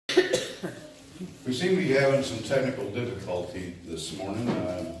We seem to be having some technical difficulty this morning.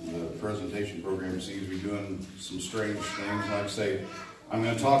 The presentation program seems to be doing some strange things. Like I say, I'm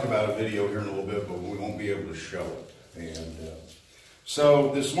going to talk about a video here in a little bit, but we won't be able to show it. And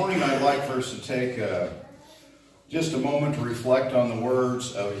so this morning I'd like for us to take just a moment to reflect on the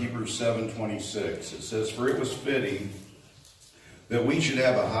words of Hebrews 7:26. It says, "For it was fitting that we should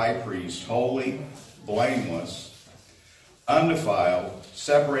have a high priest, holy, blameless, undefiled,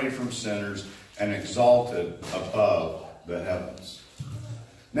 separated from sinners, and exalted above the heavens."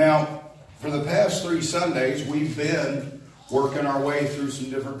 Now, for the past 3 Sundays, we've been working our way through some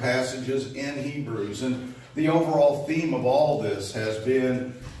different passages in Hebrews. And the overall theme of all this has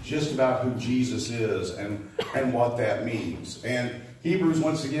been just about who Jesus is and what that means. And Hebrews,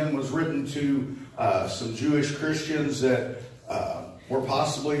 once again, was written to some Jewish Christians that were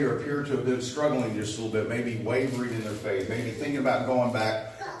possibly or appear to have been struggling just a little bit, maybe wavering in their faith, maybe thinking about going back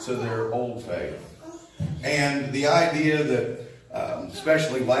to their old faith. And the idea that,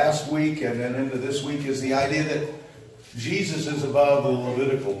 especially last week and then into this week, is the idea that Jesus is above the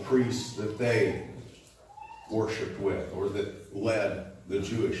Levitical priests that they worshipped with, or that led the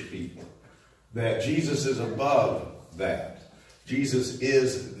Jewish people. That Jesus is above that. Jesus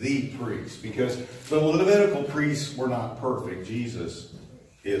is the priest, because the Levitical priests were not perfect. Jesus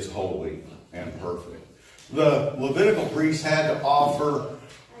is holy and perfect. The Levitical priests had to offer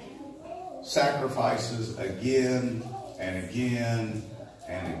sacrifices again and again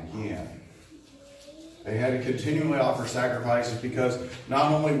and again. They had to continually offer sacrifices because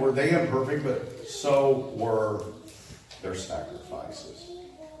not only were they imperfect, but so were their sacrifices.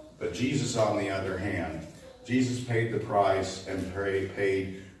 But Jesus, on the other hand, Jesus paid the price and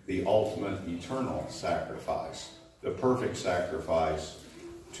paid the ultimate eternal sacrifice, the perfect sacrifice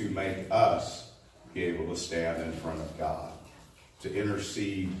to make us be able to stand in front of God, to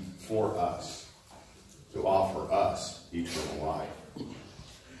intercede for us, to offer us eternal life.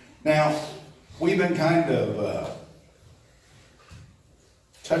 Now, we've been kind of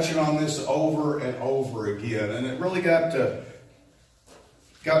touching on this over and over again, and it really got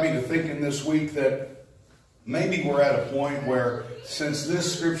me to thinking this week that maybe we're at a point where, since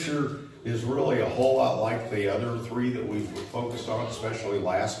this scripture is really a whole lot like the other 3 that we've focused on, especially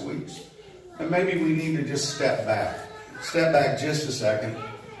last week's, and maybe we need to just step back just a second,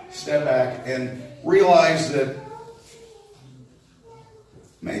 step back and realize that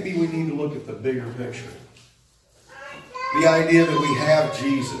maybe we need to look at the bigger picture. The idea that we have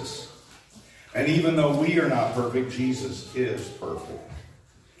Jesus. And even though we are not perfect, Jesus is perfect.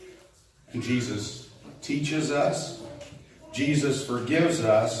 And Jesus teaches us. Jesus forgives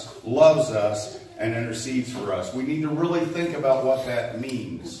us, loves us, and intercedes for us. We need to really think about what that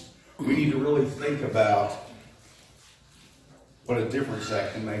means. We need to really think about what a difference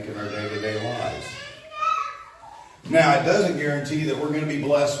that can make in our day-to-day lives. Now, it doesn't guarantee that we're going to be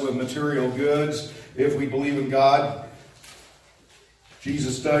blessed with material goods if we believe in God.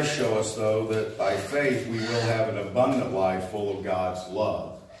 Jesus does show us, though, that by faith we will have an abundant life full of God's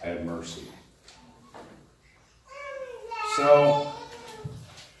love and mercy. So,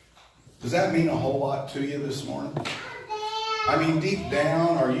 does that mean a whole lot to you this morning? I mean, deep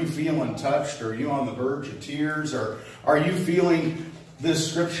down, are you feeling touched? Are you on the verge of tears? Or are you feeling this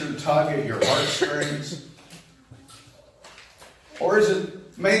scripture tug at your heartstrings? Or is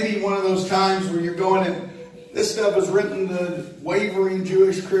it maybe one of those times where you're going, and this stuff is written to wavering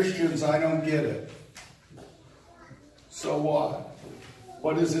Jewish Christians, I don't get it. So what?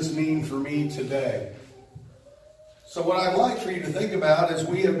 What does this mean for me today? So what I'd like for you to think about is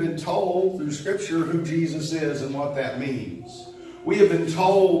we have been told through Scripture who Jesus is and what that means. We have been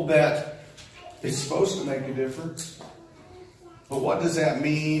told that it's supposed to make a difference. But what does that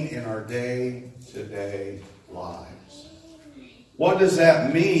mean in our day-to-day lives? What does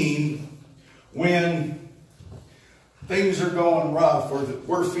that mean when things are going rough, or that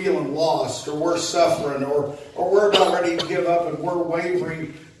we're feeling lost, or we're suffering, or we're about ready to give up and we're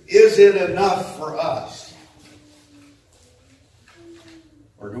wavering? Is it enough for us?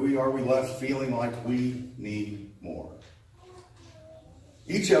 Or are we left feeling like we need more?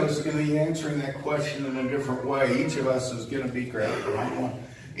 Each of us is going to be answering that question in a different way. Each of us is going to be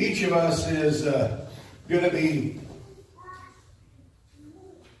Each of us is going to be...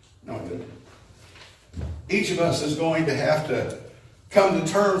 No, I didn't. Each of us is going to have to come to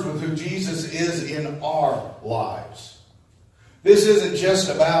terms with who Jesus is in our lives. This isn't just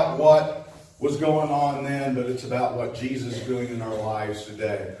about what was going on then, but it's about what Jesus is doing in our lives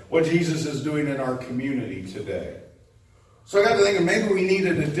today. What Jesus is doing in our community today. So I got to think maybe we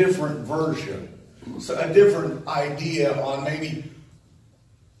needed a different version. So a different idea on maybe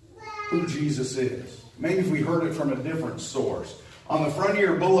who Jesus is. Maybe if we heard it from a different source. On the front of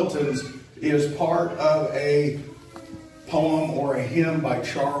your bulletins is part of a poem or a hymn by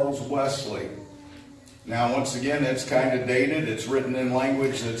Charles Wesley. Now, once again, it's kind of dated. It's written in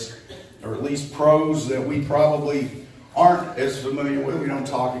language that's, or at least prose that we probably aren't as familiar with. We don't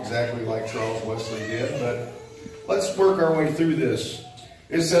talk exactly like Charles Wesley did, but let's work our way through this.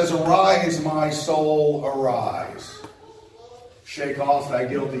 It says, "Arise, my soul, arise. Shake off thy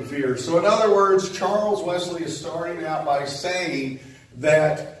guilty fears." So in other words, Charles Wesley is starting out by saying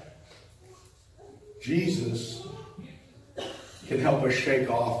that Jesus can help us shake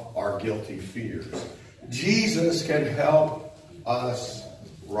off our guilty fears. Jesus can help us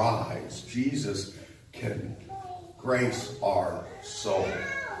rise. Jesus can grace our soul.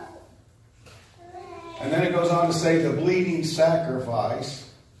 And then it goes on to say, "The bleeding sacrifice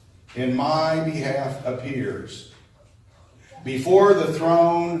in my behalf appears. Before the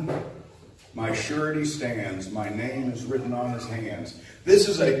throne, my surety stands. My name is written on his hands." This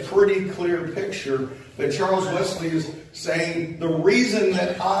is a pretty clear picture that Charles Wesley is saying the reason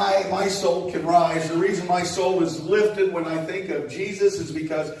that my soul can rise, the reason my soul is lifted when I think of Jesus is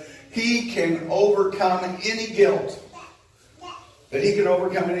because he can overcome any guilt. That he can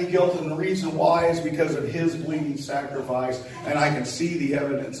overcome any guilt, and the reason why is because of his bleeding sacrifice, and I can see the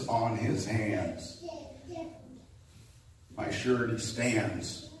evidence on his hands. My surety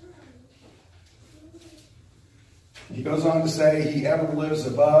stands. He goes on to say, "He ever lives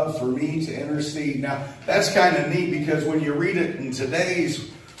above for me to intercede." Now, that's kind of neat because when you read it in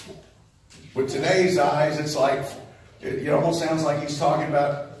with today's eyes, it's like, it almost sounds like he's talking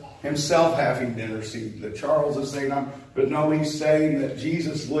about himself having to intercede. That Charles is saying, but no, he's saying that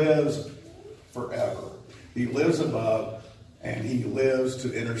Jesus lives forever. He lives above, and he lives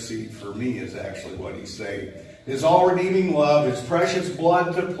to intercede for me is actually what he's saying. His all-redeeming love, his precious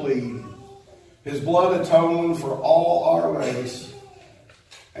blood to plead. His blood atoned for all our race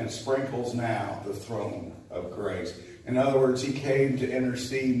and sprinkles now the throne of grace. In other words, he came to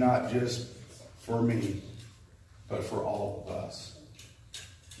intercede not just for me, but for all of us.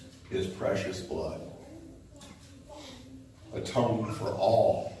 His precious blood atoned for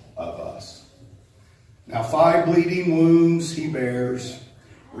all of us. Now 5 bleeding wounds he bears,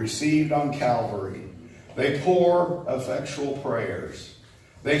 received on Calvary. They pour effectual prayers.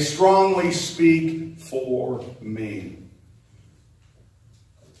 They strongly speak for me.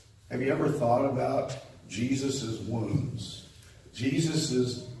 Have you ever thought about Jesus' wounds?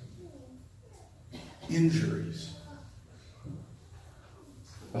 Jesus' injuries?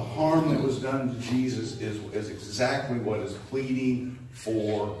 The harm that was done to Jesus is exactly what is pleading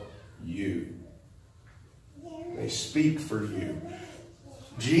for you. They speak for you.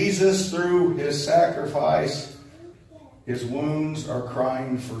 Jesus, through his sacrifice, his wounds are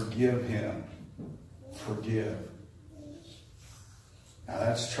crying, "Forgive him. Forgive." Now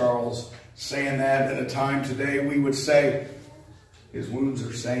that's Charles saying that in a time today we would say his wounds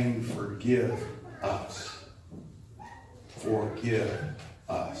are saying, "Forgive us. Forgive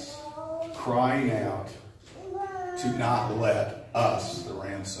us." Crying out to not let us, the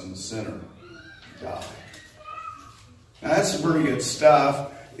ransomed sinner, die. Now that's some pretty good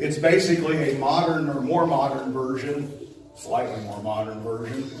stuff. It's basically a modern or more modern version, slightly more modern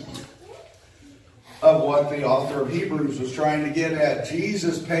version, of what the author of Hebrews was trying to get at.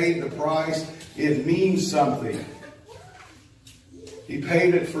 Jesus paid the price. It means something. He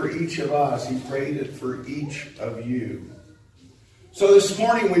paid it for each of us. He paid it for each of you. So this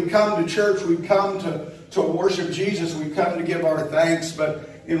morning we've come to church. We've come to worship Jesus. We've come to give our thanks. But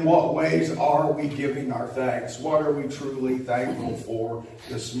in what ways are we giving our thanks? What are we truly thankful for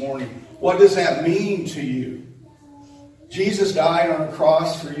this morning? What does that mean to you? Jesus died on a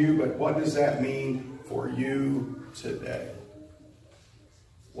cross for you, but what does that mean for you today?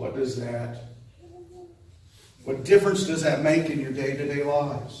 What difference does that make in your day-to-day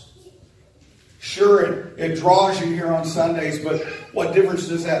lives? Sure, it draws you here on Sundays, but what difference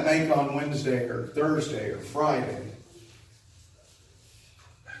does that make on Wednesday or Thursday or Friday?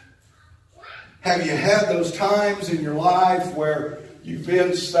 Have you had those times in your life where you've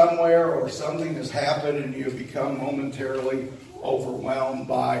been somewhere or something has happened and you have become momentarily overwhelmed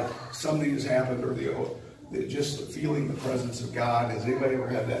by something that's happened, or just feeling the presence of God? Has anybody ever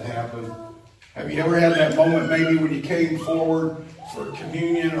had that happen? Have you ever had that moment maybe when you came forward for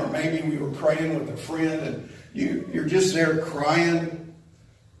communion, or maybe we were praying with a friend and you're just there crying,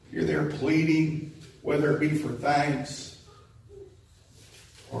 you're there pleading, whether it be for thanks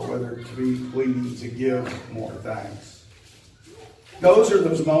or whether it be pleading to give more thanks. Those are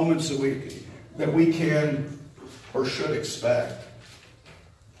those moments that we can or should expect.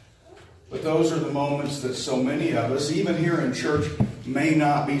 But those are the moments that so many of us, even here in church, may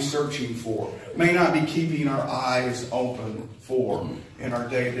not be searching for, may not be keeping our eyes open for in our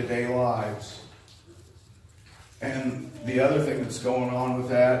day-to-day lives. And the other thing that's going on with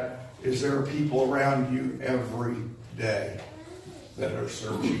that is there are people around you every day that are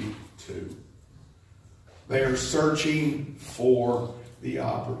searching too. They are searching for the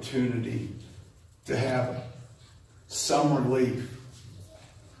opportunity to have some relief,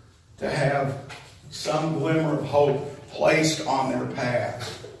 to have some glimmer of hope placed on their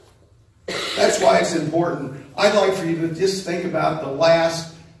path. That's why it's important. I'd like for you to just think about the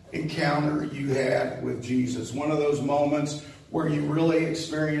last encounter you had with Jesus. One of those moments where you really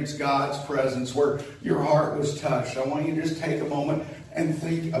experienced God's presence, where your heart was touched. I want you to just take a moment and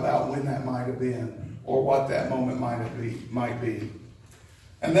think about when that might have been, or what that moment might be.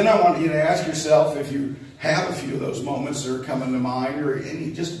 And then I want you to ask yourself, if you have a few of those moments that are coming to mind, or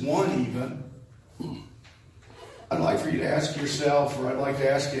any, just one even, I'd like for you to ask yourself, or I'd like to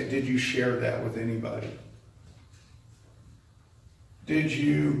ask you, did you share that with anybody? Did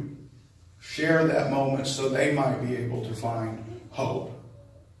you share that moment so they might be able to find hope?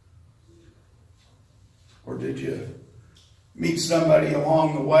 Or did you meet somebody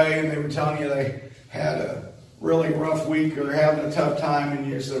along the way and they were telling you they had a really rough week or having a tough time, and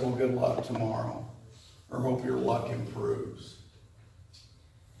you said, well, good luck tomorrow, or hope your luck improves?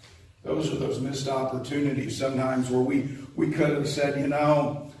 Those are those missed opportunities sometimes where we could have said, you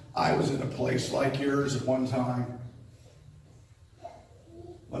know, I was in a place like yours at one time.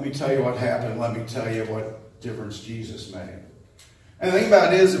 Let me tell you what happened. Let me tell you what difference Jesus made. And the thing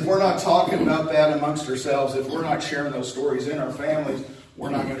about it is, if we're not talking about that amongst ourselves, if we're not sharing those stories in our families, we're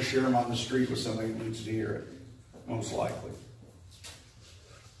not going to share them on the street with somebody who needs to hear it, most likely.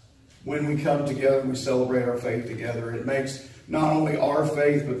 When we come together and we celebrate our faith together, it makes not only our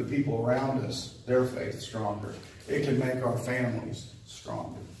faith, but the people around us, their faith, stronger. It can make our families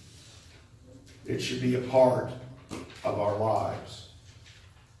stronger. It should be a part of our lives.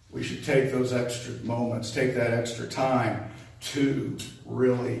 We should take those extra moments, take that extra time to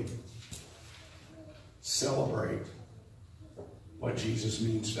really celebrate what Jesus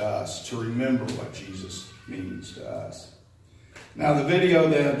means to us, to remember what Jesus means to us. Now, the video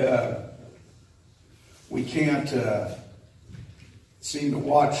that we can't seem to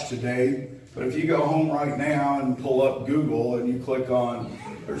watch today, but if you go home right now and pull up Google and you click on,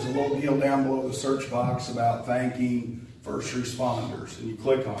 there's a little deal down below the search box about thanking first responders, and you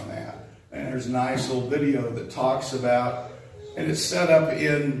click on that. And there's a nice little video that talks about, and it's set up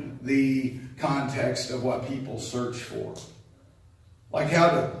in the context of what people search for. Like how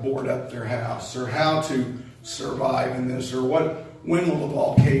to board up their house, or how to survive in this, or when will the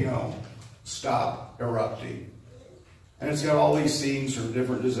volcano stop erupting? And it's got all these scenes from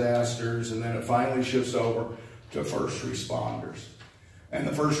different disasters, and then it finally shifts over to first responders. And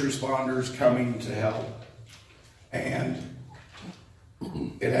the first responders coming to help. And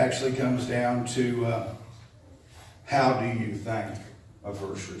it actually comes down to how do you thank a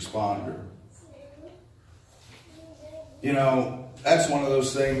first responder? You know, that's one of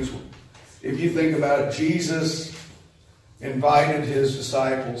those things, if you think about it, Jesus invited his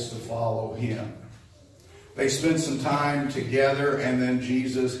disciples to follow him. They spent some time together, and then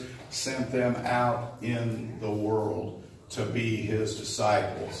Jesus sent them out in the world to be his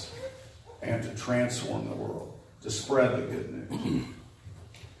disciples and to transform the world, to spread the good news.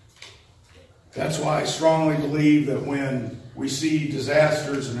 That's why I strongly believe that when we see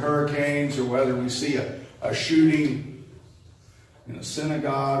disasters and hurricanes, or whether we see a shooting in a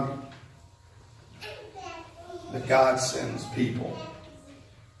synagogue, that God sends people.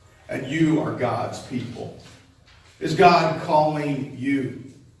 And you are God's people. Is God calling you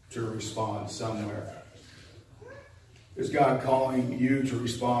to respond somewhere? Is God calling you to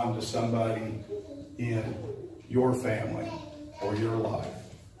respond to somebody in your family or your life?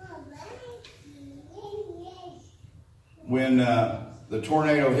 When the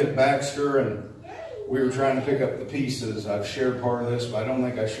tornado hit Baxter and we were trying to pick up the pieces, I've shared part of this, but I don't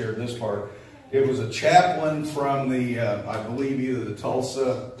think I shared this part. It was a chaplain from the, I believe, either the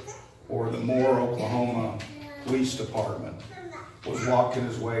Tulsa or the Moore, Oklahoma Police Department, was walking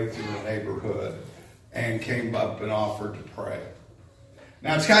his way through the neighborhood and came up and offered to pray.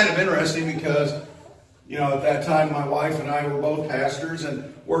 Now, it's kind of interesting because, you know, at that time, my wife and I were both pastors,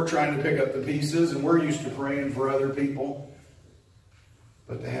 and we're trying to pick up the pieces, and we're used to praying for other people.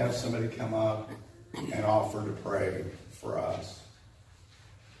 But to have somebody come up and offer to pray for us,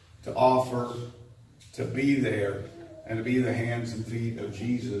 to offer to be there and to be the hands and feet of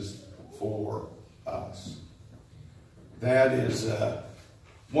Jesus for us. That is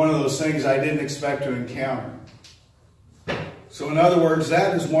one of those things I didn't expect to encounter. So in other words,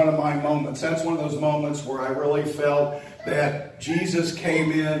 that is one of my moments. That's one of those moments where I really felt that Jesus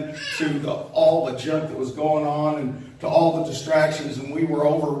came in to all the junk that was going on and to all the distractions, and we were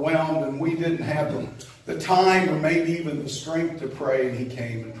overwhelmed and we didn't have the time or maybe even the strength to pray, and he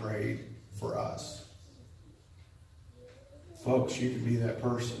came and prayed for us. Folks, you can be that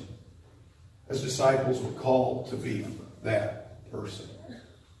person. As disciples, we're called to be that person.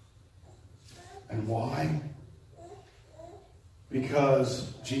 And why?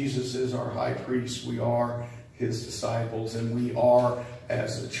 Because Jesus is our high priest. We are his disciples, and we are,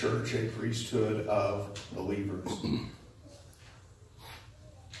 as a church, a priesthood of believers.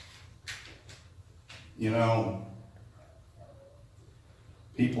 You know,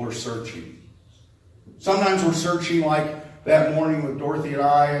 people are searching. Sometimes we're searching, like that morning with Dorothy and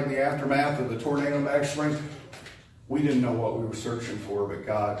I in the aftermath of the tornado in Magic Springs. We didn't know what we were searching for, but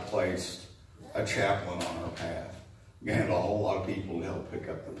God placed a chaplain on our path. We had a whole lot of people to help pick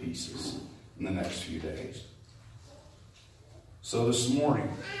up the pieces in the next few days. So this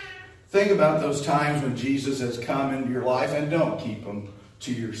morning, think about those times when Jesus has come into your life, and don't keep them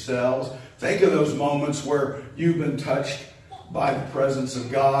to yourselves. Think of those moments where you've been touched by the presence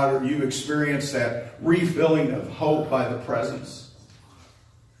of God, or you experienced that refilling of hope by the presence.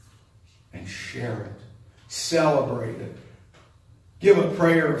 And share it. Celebrate it. Give a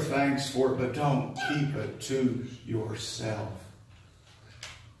prayer of thanks for it, but don't keep it to yourself.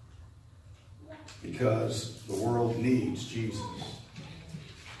 Because the world needs Jesus.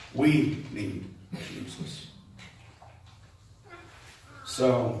 We need Jesus.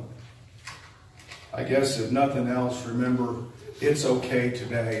 So, I guess if nothing else, remember, it's okay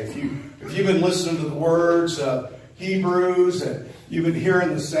today. If you've been listening to the words of Hebrews, and you've been hearing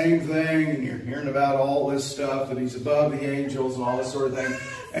the same thing, and you're hearing about all this stuff, that he's above the angels and all this sort of thing,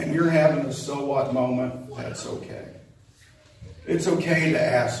 and you're having a so what moment, that's okay. It's okay to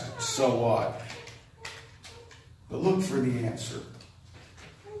ask, so what? But look for the answer.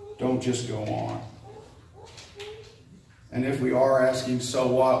 Don't just go on. And if we are asking, so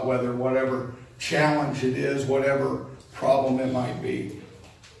what, whatever challenge it is, whatever problem it might be,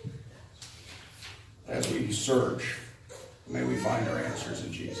 as we search, may we find our answers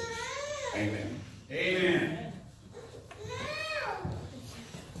in Jesus. Amen. Amen.